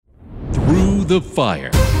the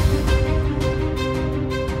Fire.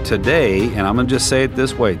 Today, and I'm going to just say it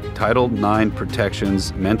this way, Title IX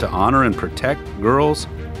protections meant to honor and protect girls,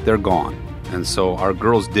 they're gone. And so our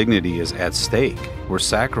girls' dignity is at stake. We're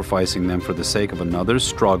sacrificing them for the sake of another's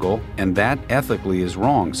struggle, and that ethically is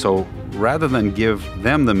wrong. So rather than give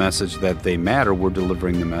them the message that they matter, we're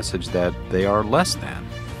delivering the message that they are less than.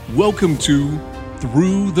 Welcome to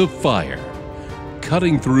Through the Fire,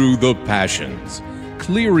 cutting through the passions,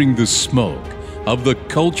 clearing the smoke of the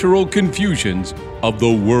cultural confusions of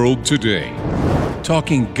the world today,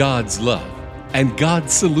 talking God's love and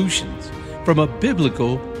God's solutions from a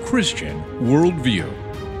biblical Christian worldview.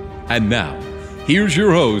 And now, here's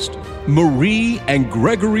your host, Marie and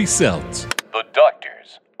Gregory Seltz. The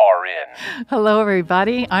doctors are in. Hello,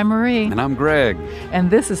 everybody. I'm Marie. And I'm Greg. And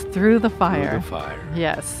this is Through the Fire. Through the Fire.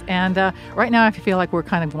 Yes. And right now I feel like we're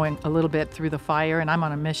kind of going a little bit through the fire, and I'm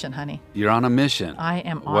on a mission, honey. You're on a mission. I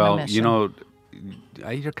am on well, a mission. You know,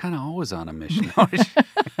 you're kind of always on a mission.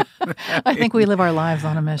 I think we live our lives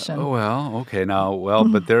on a mission. Oh, well, okay. Now,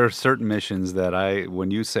 but there are certain missions that when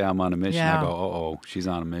you say I'm on a mission, I go, she's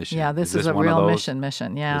on a mission. Yeah, this is a real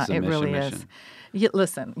mission. Yeah, it really is.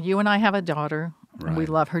 Listen, you and I have a daughter. Right. And we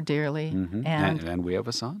love her dearly. Mm-hmm. And we have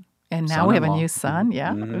a son. And now we have a new son.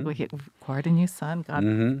 Yeah, we acquired a new son.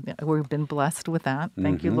 God, we've been blessed with that.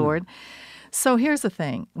 Thank you, Lord. So here's the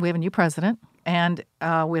thing. We have a new president, and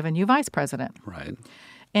we have a new vice president. Right.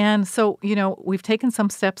 And so, we've taken some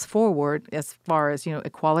steps forward as far as,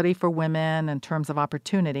 equality for women in terms of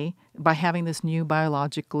opportunity by having this new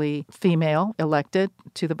biologically female elected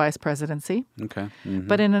to the vice presidency. Okay. Mm-hmm.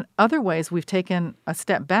 But in other ways, we've taken a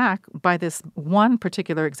step back by this one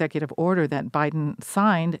particular executive order that Biden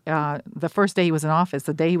signed the first day he was in office,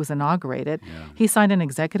 the day he was inaugurated. Yeah. He signed an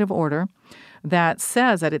executive order that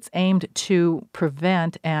says that it's aimed to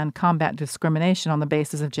prevent and combat discrimination on the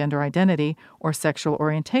basis of gender identity or sexual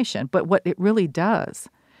orientation. But what it really does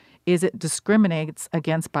is it discriminates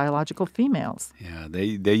against biological females. Yeah,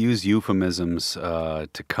 they use euphemisms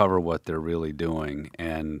to cover what they're really doing,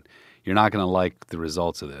 and you're not going to like the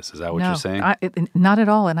results of this. Is that what you're saying? Not at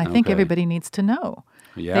all, and I think everybody needs to know.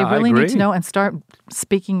 Yeah, they really I agree. need to know and start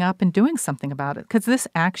speaking up and doing something about it, because this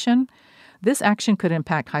action could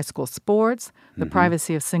impact high school sports, the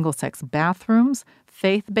privacy of single-sex bathrooms,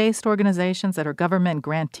 faith-based organizations that are government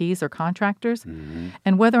grantees or contractors,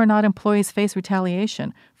 and whether or not employees face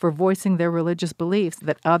retaliation for voicing their religious beliefs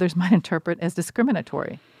that others might interpret as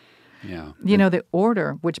discriminatory. Yeah. The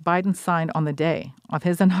order which Biden signed on the day of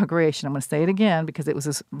his inauguration, I'm going to say it again because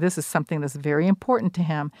this is something that's very important to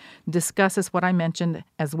him, discusses what I mentioned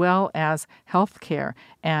as well as health care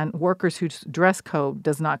and workers whose dress code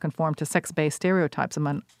does not conform to sex-based stereotypes,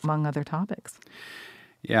 among other topics.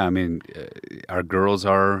 Yeah, I mean, our girls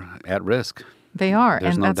are at risk. They are,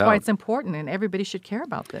 There's and no that's doubt. why it's important, and everybody should care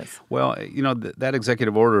about this. Well, that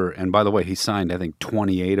executive order, and by the way, he signed, I think,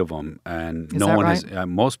 28 of them, and Is that right? has.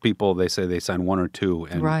 Most people, they say they signed one or two,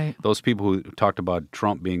 and right. Those people who talked about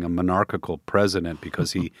Trump being a monarchical president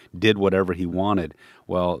because he did whatever he wanted,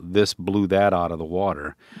 well, this blew that out of the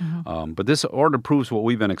water. But this order proves what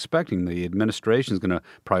we've been expecting. The administration is going to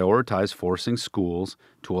prioritize forcing schools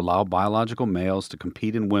to allow biological males to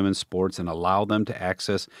compete in women's sports and allow them to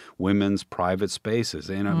access women's private spaces.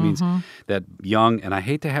 It means that young, and I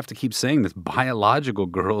hate to have to keep saying this, biological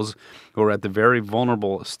girls who are at the very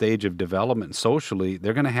vulnerable stage of development socially,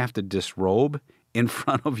 they're going to have to disrobe in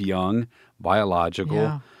front of young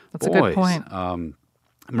biological that's boys. a good point.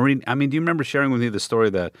 Maureen, do you remember sharing with me the story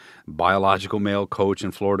of that biological male coach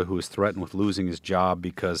in Florida who was threatened with losing his job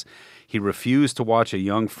because he refused to watch a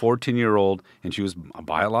young 14-year-old, and she was a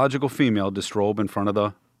biological female, disrobe in front of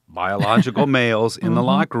the biological males in the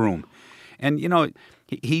locker room? And,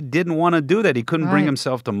 he didn't want to do that. He couldn't bring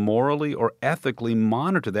himself to morally or ethically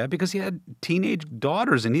monitor that because he had teenage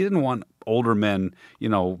daughters, and he didn't want older men,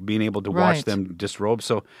 being able to watch them disrobe.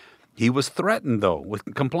 So he was threatened, though,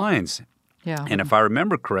 with compliance. Yeah. And if I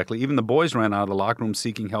remember correctly, even the boys ran out of the locker room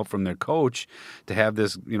seeking help from their coach to have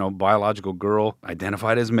this, biological girl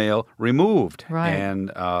identified as male removed. Right. And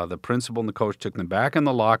the principal and the coach took them back in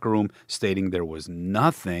the locker room, stating there was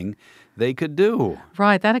nothing they could do.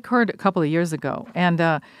 Right. That occurred a couple of years ago.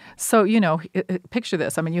 And so, picture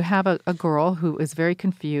this. You have a girl who is very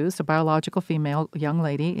confused, a biological female young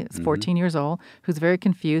lady, is 14 years old, who's very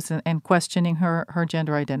confused and questioning her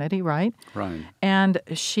gender identity, right? Right. And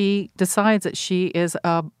she decides that she is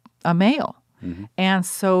a male. And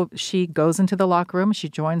so she goes into the locker room, she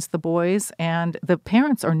joins the boys, and the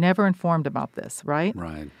parents are never informed about this, right?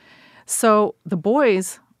 Right. So the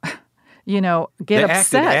boys get They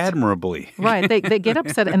upset. acted admirably. Right. They get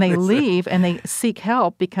upset and they leave and they seek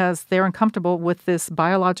help because they're uncomfortable with this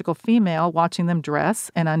biological female watching them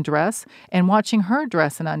dress and undress and watching her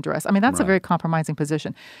dress and undress. I mean, that's a Right. very compromising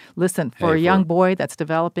position. Listen, for Hey, a young boy that's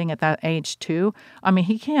developing at that age too, I mean,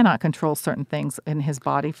 he cannot control certain things in his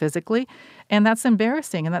body physically. And that's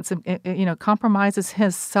embarrassing. And that's, compromises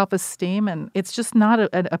his self-esteem. And it's just not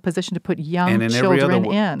a position to put young children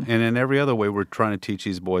in. And in every other way, we're trying to teach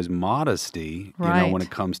these boys modesty, Right. when it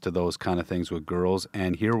comes to those kind of things with girls.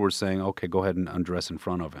 And here we're saying, okay, go ahead and undress in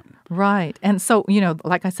front of him. Right. And so,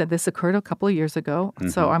 like I said, this occurred a couple of years ago.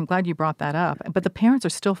 So I'm glad you brought that up. But the parents are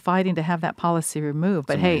still fighting to have that policy removed.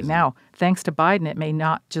 But hey, now, thanks to Biden, it may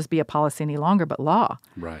not just be a policy any longer, but law.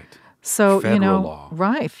 Right. So, Federal law.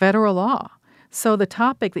 Right, federal law. So the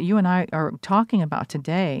topic that you and I are talking about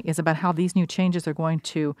today is about how these new changes are going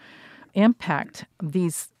to impact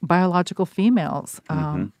these biological females.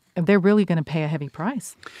 They're really going to pay a heavy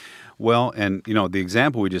price. Well, and, the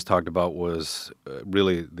example we just talked about was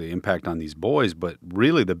really the impact on these boys, but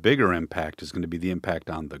really the bigger impact is going to be the impact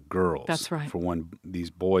on the girls. That's right. For when these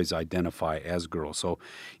boys identify as girls. So,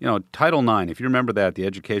 Title IX, if you remember that, the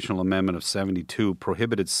Educational Amendment of 72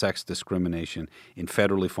 prohibited sex discrimination in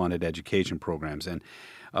federally funded education programs. And,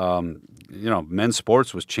 men's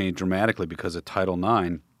sports was changed dramatically because of Title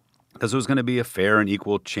IX. Because it was going to be a fair and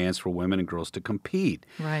equal chance for women and girls to compete.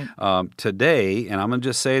 Right. Today, and I'm going to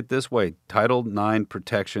just say it this way, Title IX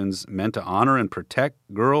protections meant to honor and protect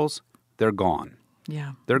girls, they're gone.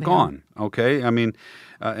 Yeah. They're they gone, okay? I mean,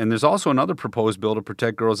 and there's also another proposed bill to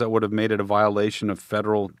protect girls that would have made it a violation of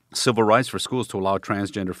federal civil rights for schools to allow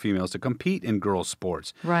transgender females to compete in girls'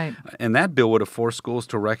 sports. Right. And that bill would have forced schools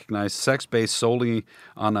to recognize sex based solely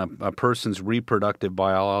on a person's reproductive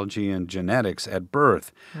biology and genetics at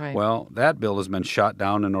birth. Right. Well, that bill has been shot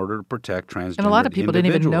down in order to protect transgender And a lot of people didn't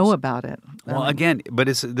even know individuals. about it. Well, again, but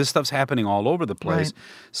this stuff's happening all over the place. Right.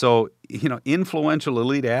 So, influential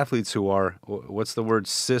elite athletes who are, what's the word,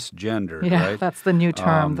 cisgender, Yeah, right? that's the new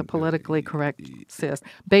term, the politically correct cis.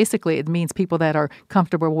 Basically, it means people that are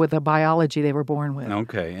comfortable with the biology they were born with.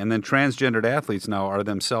 Okay, and then transgendered athletes now are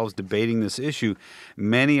themselves debating this issue.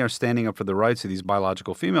 Many are standing up for the rights of these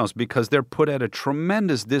biological females because they're put at a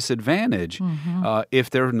tremendous disadvantage if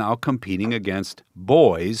they're now competing against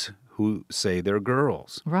boys who say they're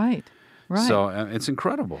girls. Right. Right. So it's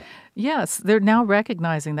incredible. Yes, they're now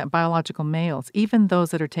recognizing that biological males, even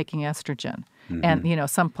those that are taking estrogen, and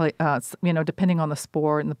depending on the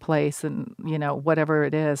sport and the place and whatever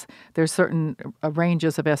it is, there's certain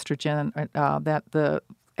ranges of estrogen that the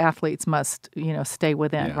athletes must stay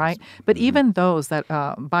within, Yes. right? But even those that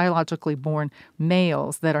biologically born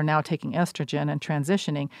males that are now taking estrogen and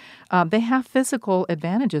transitioning, they have physical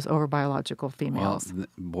advantages over biological females. Well,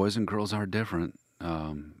 boys and girls are different.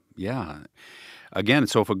 Yeah. Again,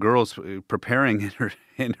 so if a girl's preparing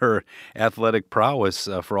in her athletic prowess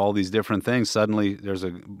for all these different things, suddenly there's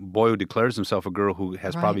a boy who declares himself a girl who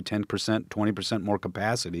has probably 10%, 20% more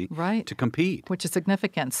capacity to compete. Which is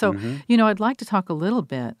significant. So, I'd like to talk a little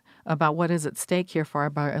bit about what is at stake here for our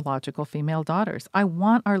biological female daughters. I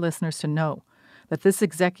want our listeners to know that this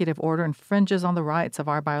executive order infringes on the rights of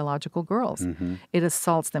our biological girls. It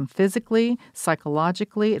assaults them physically,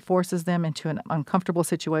 psychologically. It forces them into uncomfortable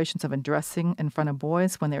situations of undressing in front of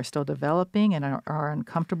boys when they're still developing and are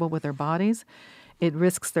uncomfortable with their bodies. It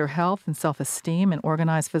risks their health and self-esteem in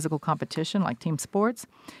organized physical competition like team sports.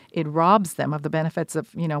 It robs them of the benefits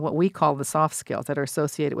of, what we call the soft skills that are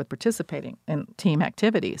associated with participating in team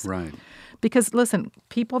activities. Right. Because, listen,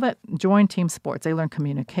 people that join team sports, they learn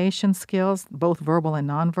communication skills, both verbal and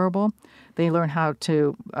nonverbal. They learn how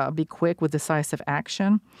to be quick with decisive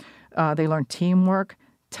action. They learn teamwork,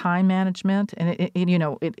 time management, and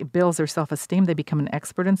it builds their self-esteem. They become an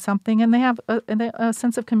expert in something, and they have a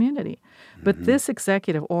sense of community. But this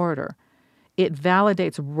executive order, it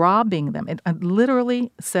validates robbing them. It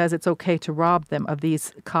literally says it's okay to rob them of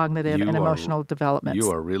these cognitive and emotional developments.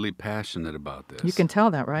 You are really passionate about this. You can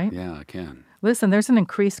tell that, right? Yeah, I can. Listen, there's an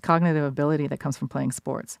increased cognitive ability that comes from playing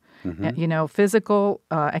sports. Physical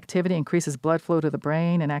activity increases blood flow to the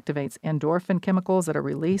brain and activates endorphin chemicals that are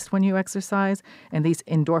released when you exercise. And these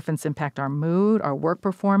endorphins impact our mood, our work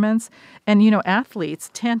performance. And,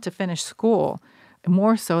 athletes tend to finish school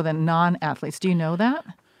more so than non-athletes. Do you know that?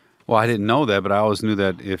 Well, I didn't know that, but I always knew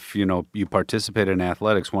that if, you participated in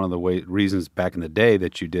athletics, one of the reasons back in the day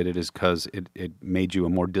that you did it is because it made you a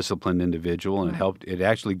more disciplined individual, and it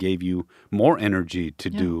actually gave you more energy to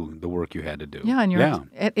do the work you had to do. Yeah,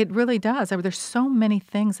 and it really does. I mean, there's so many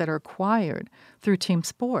things that are acquired through team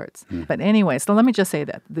sports. But anyway, so let me just say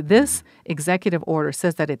that this executive order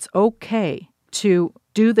says that it's okay to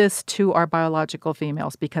do this to our biological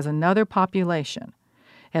females because another population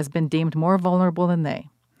has been deemed more vulnerable than they.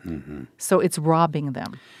 Mm-hmm. So it's robbing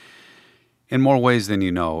them. In more ways than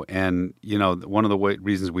you know. And, one of the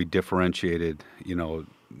reasons we differentiated,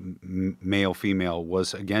 male, female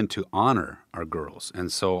was, again, to honor our girls.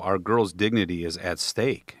 And so our girls' dignity is at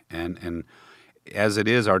stake. And as it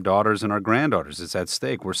is, our daughters and our granddaughters, it's at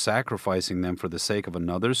stake. We're sacrificing them for the sake of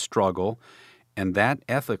another's struggle, and that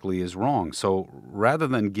ethically is wrong. So rather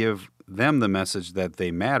than give them the message that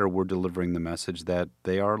they matter, we're delivering the message that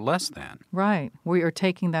they are less than. Right. We are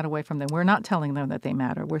taking that away from them. We're not telling them that they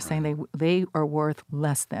matter. We're saying they are worth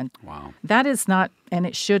less than. Wow. That is not, and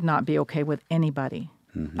it should not be okay with anybody.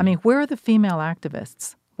 Mm-hmm. I mean, where are the female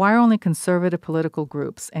activists? Why are only conservative political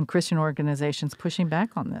groups and Christian organizations pushing back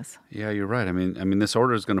on this? Yeah, you're right. I mean, this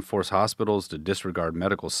order is going to force hospitals to disregard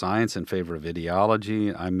medical science in favor of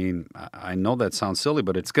ideology. I mean, I know that sounds silly,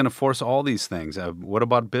 but it's going to force all these things. What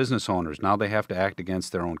about business owners? Now they have to act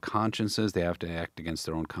against their own consciences. They have to act against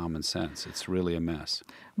their own common sense. It's really a mess.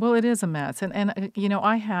 Well, it is a mess. And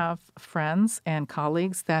I have friends and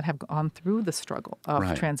colleagues that have gone through the struggle of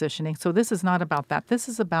transitioning. So this is not about that. This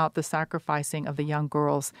is about the sacrificing of the young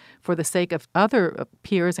girls for the sake of other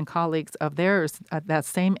peers and colleagues of theirs at that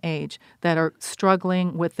same age that are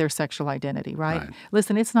struggling with their sexual identity, right?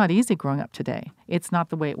 Listen, it's not easy growing up today. It's not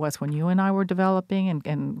the way it was when you and I were developing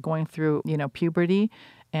and going through, puberty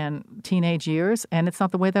and teenage years, and it's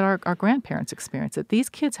not the way that our grandparents experienced it. These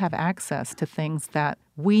kids have access to things that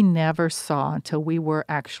we never saw until we were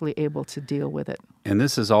actually able to deal with it. And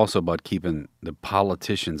this is also about keeping the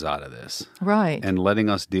politicians out of this. Right. And letting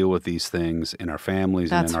us deal with these things in our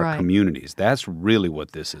families and in our communities. That's really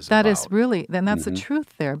what this is about. That is really, then that's the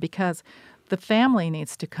truth there, because the family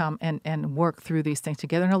needs to come and work through these things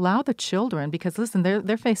together and allow the children, because listen,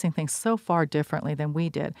 they're facing things so far differently than we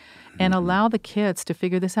did, and allow the kids to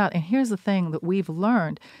figure this out. And here's the thing that we've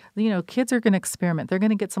learned, kids are going to experiment. They're going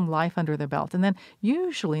to get some life under their belt. And then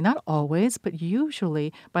usually, not always, but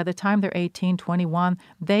usually by the time they're 18, 21,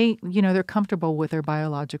 they're comfortable with their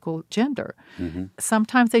biological gender. Mm-hmm.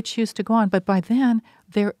 Sometimes they choose to go on, but by then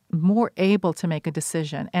they're more able to make a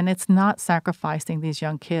decision. And it's not sacrificing these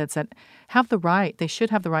young kids that have the right, they should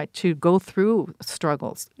have the right to go through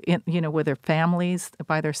struggles, with their families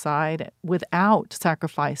by their side without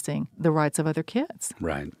sacrificing the rights of other kids.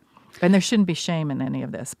 Right. And there shouldn't be shame in any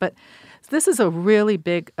of this. But this is a really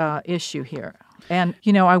big issue here. And,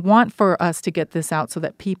 I want for us to get this out so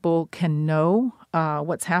that people can know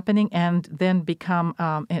what's happening and then become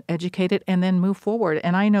educated and then move forward.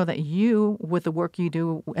 And I know that you, with the work you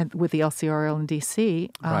do with the LCRL in D.C.,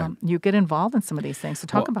 you get involved in some of these things. So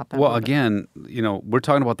talk about that. Well, again, we're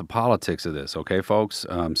talking about the politics of this, okay, folks?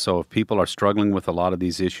 So if people are struggling with a lot of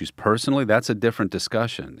these issues personally, that's a different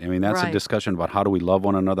discussion. I mean, that's a discussion about how do we love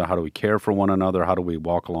one another, how do we care for one another, how do we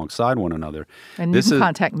walk alongside one another. And you can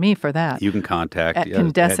contact me for that. You can contact at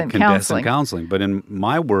Condescent Counseling. But in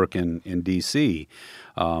my work in D.C.,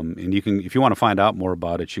 and you can, if you want to find out more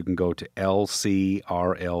about it, you can go to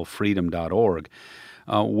lcrlfreedom.org.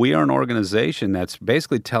 We are an organization that's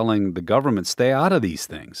basically telling the government, stay out of these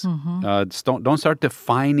things. Mm-hmm. Don't start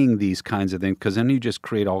defining these kinds of things, because then you just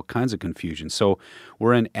create all kinds of confusion. So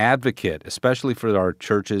we're an advocate, especially for our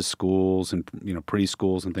churches, schools, and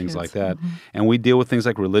preschools and things like that. Mm-hmm. And we deal with things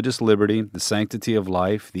like religious liberty, the sanctity of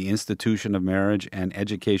life, the institution of marriage, and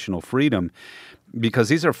educational freedom, because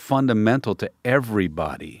these are fundamental to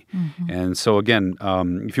everybody. Mm-hmm. And so, again,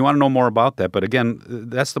 if you want to know more about that, but again,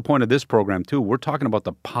 that's the point of this program, too. We're talking about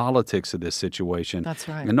the politics of this situation. That's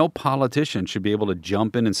right. And no politician should be able to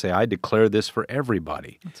jump in and say, I declare this for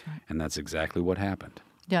everybody. That's right. And that's exactly what happened.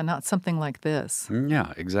 Yeah, not something like this.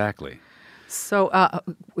 Yeah, exactly. So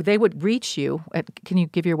they would reach you can you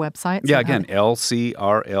give your website? Yeah, again,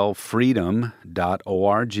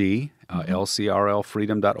 lcrlfreedom.org.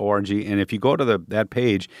 lcrlfreedom.org. And if you go to that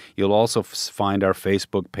page, you'll also find our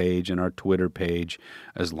Facebook page and our Twitter page,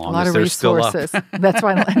 as long as they're still up. That's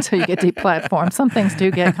why until you get deplatformed. Some things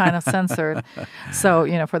do get kind of censored. So,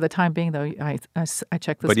 for the time being, though, I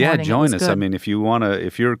checked this morning. But join us. Good. I mean, if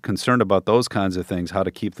you're concerned about those kinds of things, how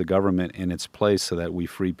to keep the government in its place so that we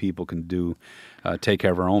free people can take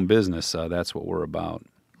care of our own business, that's what we're about.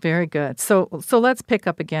 Very good. So let's pick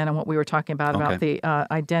up again on what we were talking about Okay. the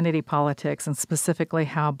identity politics and specifically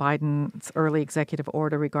how Biden's early executive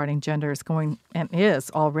order regarding gender is going and is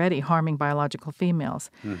already harming biological females.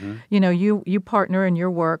 You know, you partner in your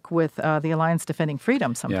work with the Alliance Defending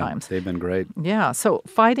Freedom sometimes. Yeah, they've been great. Yeah, so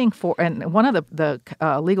fighting for, and one of the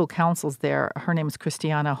legal counsels there, her name is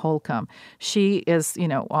Christiana Holcomb. She is,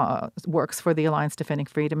 works for the Alliance Defending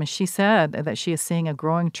Freedom, and she said that she is seeing a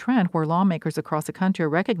growing trend where lawmakers across the country are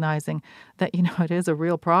recognizing that, it is a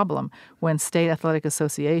real problem when state athletic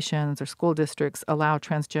associations or school districts allow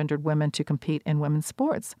transgendered women to compete in women's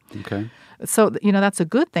sports. Okay. So, that's a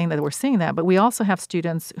good thing that we're seeing that. But we also have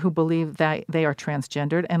students who believe that they are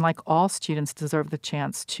transgendered, and like all students, deserve the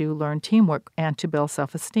chance to learn teamwork and to build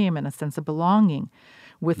self-esteem and a sense of belonging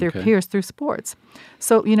with their Okay. peers through sports.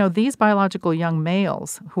 So, these biological young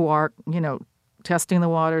males who are, testing the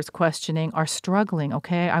waters, questioning, are struggling,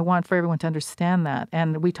 okay? I want for everyone to understand that.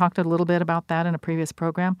 And we talked a little bit about that in a previous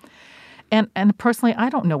program. And personally, I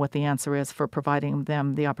don't know what the answer is for providing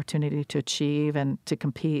them the opportunity to achieve and to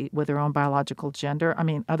compete with their own biological gender. I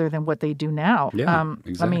mean, other than what they do now. Yeah, I mean,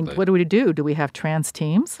 exactly. what do we do? Do we have trans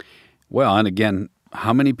teams? Well, and again,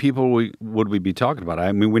 how many people would we be talking about?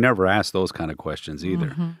 I mean, we never ask those kind of questions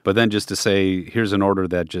either. But then just to say, here's an order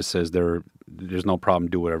that just says there's no problem,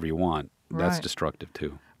 do whatever you want, that's Right. destructive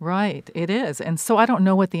too. Right, it is. And so I don't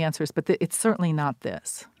know what the answer is, but it's certainly not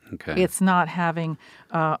this. Okay. It's not having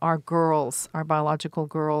our girls, our biological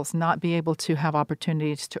girls, not be able to have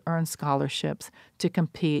opportunities to earn scholarships, to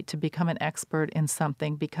compete, to become an expert in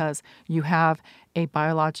something because you have a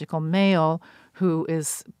biological male who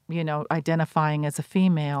is, identifying as a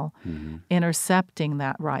female, intercepting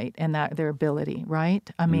that right and that their ability, right?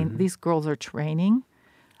 I mean, these girls are training.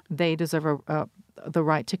 They deserve the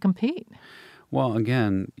right to compete. Well,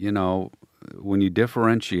 again, when you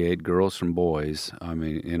differentiate girls from boys, I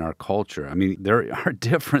mean, in our culture, I mean, there are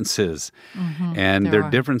differences, and there there are.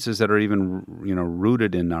 are differences that are even,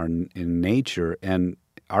 rooted in nature. And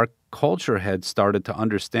our culture had started to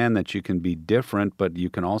understand that you can be different, but you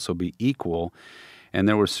can also be equal. And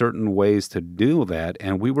there were certain ways to do that,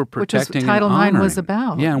 and we were Which is what protecting Title and IX honoring. was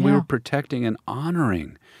about. Yeah, and we Yeah. were protecting and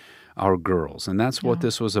honoring our girls, and that's what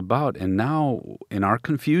this was about. And now, in our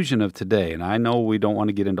confusion of today, and I know we don't want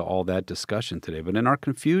to get into all that discussion today, but in our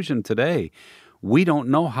confusion today, we don't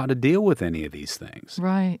know how to deal with any of these things.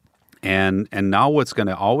 Right. And now what's going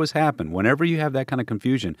to always happen, whenever you have that kind of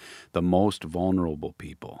confusion, the most vulnerable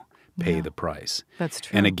people pay the price. That's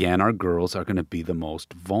true. And again, our girls are going to be the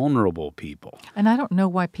most vulnerable people. And I don't know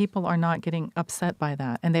why people are not getting upset by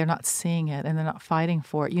that and they're not seeing it and they're not fighting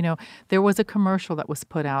for it. There was a commercial that was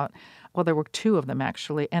put out. Well, there were two of them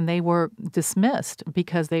actually, and they were dismissed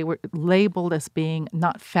because they were labeled as being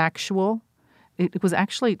not factual. It was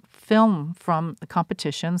actually film from the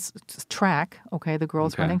competitions, track, okay, the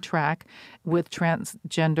girls Okay. running track with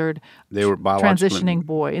transgendered, They were biologically- transitioning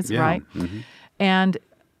boys, Yeah, right? And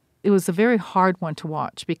it was a very hard one to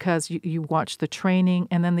watch because you watch the training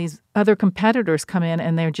and then these other competitors come in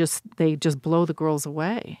and they just blow the girls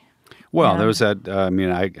away. Well, Yeah. there was that. I can't Well,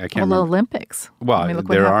 the remember. Olympics. Well, I mean, look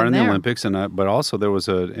what there are happened in the there. Olympics, but also there was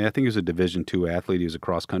I think he was a Division II athlete. He was a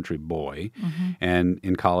cross country boy, and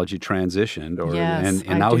in college he transitioned, Yes,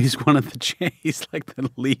 and I now did- he's one of the he's like the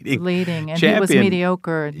leading And champion. he was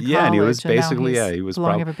mediocre in Yeah, and he was college, now basically he's he was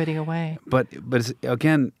blowing prob- everybody away. But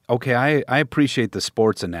again, okay, I appreciate the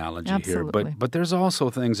sports analogy here, Absolutely. but there's also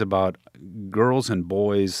things about girls and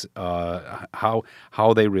boys,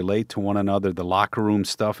 how they relate to one another, the locker room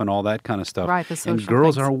stuff, and all that kind of stuff. Right, the and social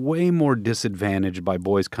girls things. are way more disadvantaged by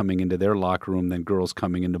boys coming into their locker room than girls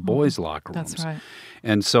coming into boys' locker rooms. That's right.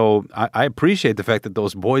 And so I appreciate the fact that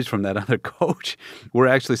those boys from that other coach were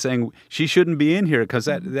actually saying she shouldn't be in here because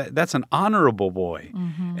that's an honorable boy.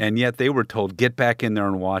 And yet they were told, get back in there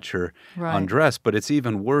and watch her Right. undress. But it's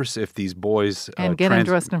even worse if these boys And get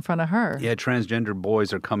undressed in front of her. yeah, transgender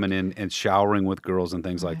boys are coming in and showering with girls and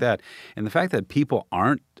things like that. And the fact that people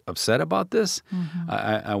aren't upset about this,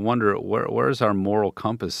 I wonder where's our moral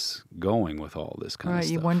compass going with all this kind of Right.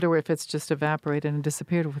 stuff. You wonder if it's just evaporated and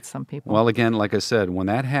disappeared with some people. Well, again, like I said, when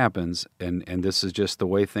that happens, and this is just the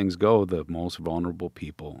way things go, the most vulnerable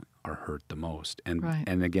people are hurt the most. And Right.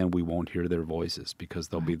 and again, we won't hear their voices because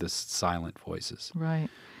they'll be the silent voices. Right.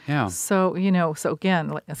 Yeah. So, so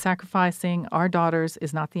again, sacrificing our daughters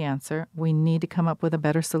is not the answer. We need to come up with a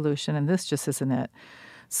better solution, and this just isn't it.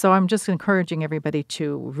 So I'm just encouraging everybody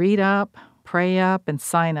to read up, pray up, and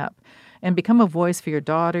sign up. And become a voice for your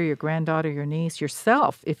daughter, your granddaughter, your niece,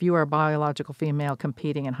 yourself, if you are a biological female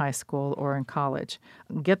competing in high school or in college.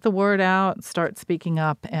 Get the word out, start speaking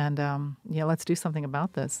up, and let's do something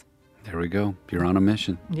about this. There we go. You're on a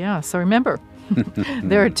mission. Yeah, so remember,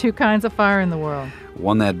 there are two kinds of fire in the world.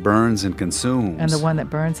 One that burns and consumes. And the one that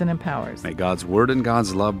burns and empowers. May God's word and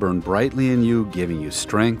God's love burn brightly in you, giving you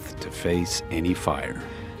strength to face any fire.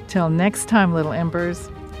 Till next time, little embers,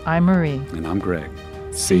 I'm Marie. And I'm Greg.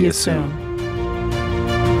 See you soon.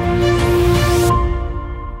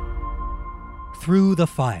 Through the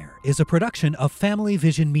Fire is a production of Family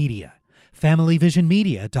Vision Media.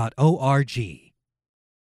 FamilyVisionMedia.org.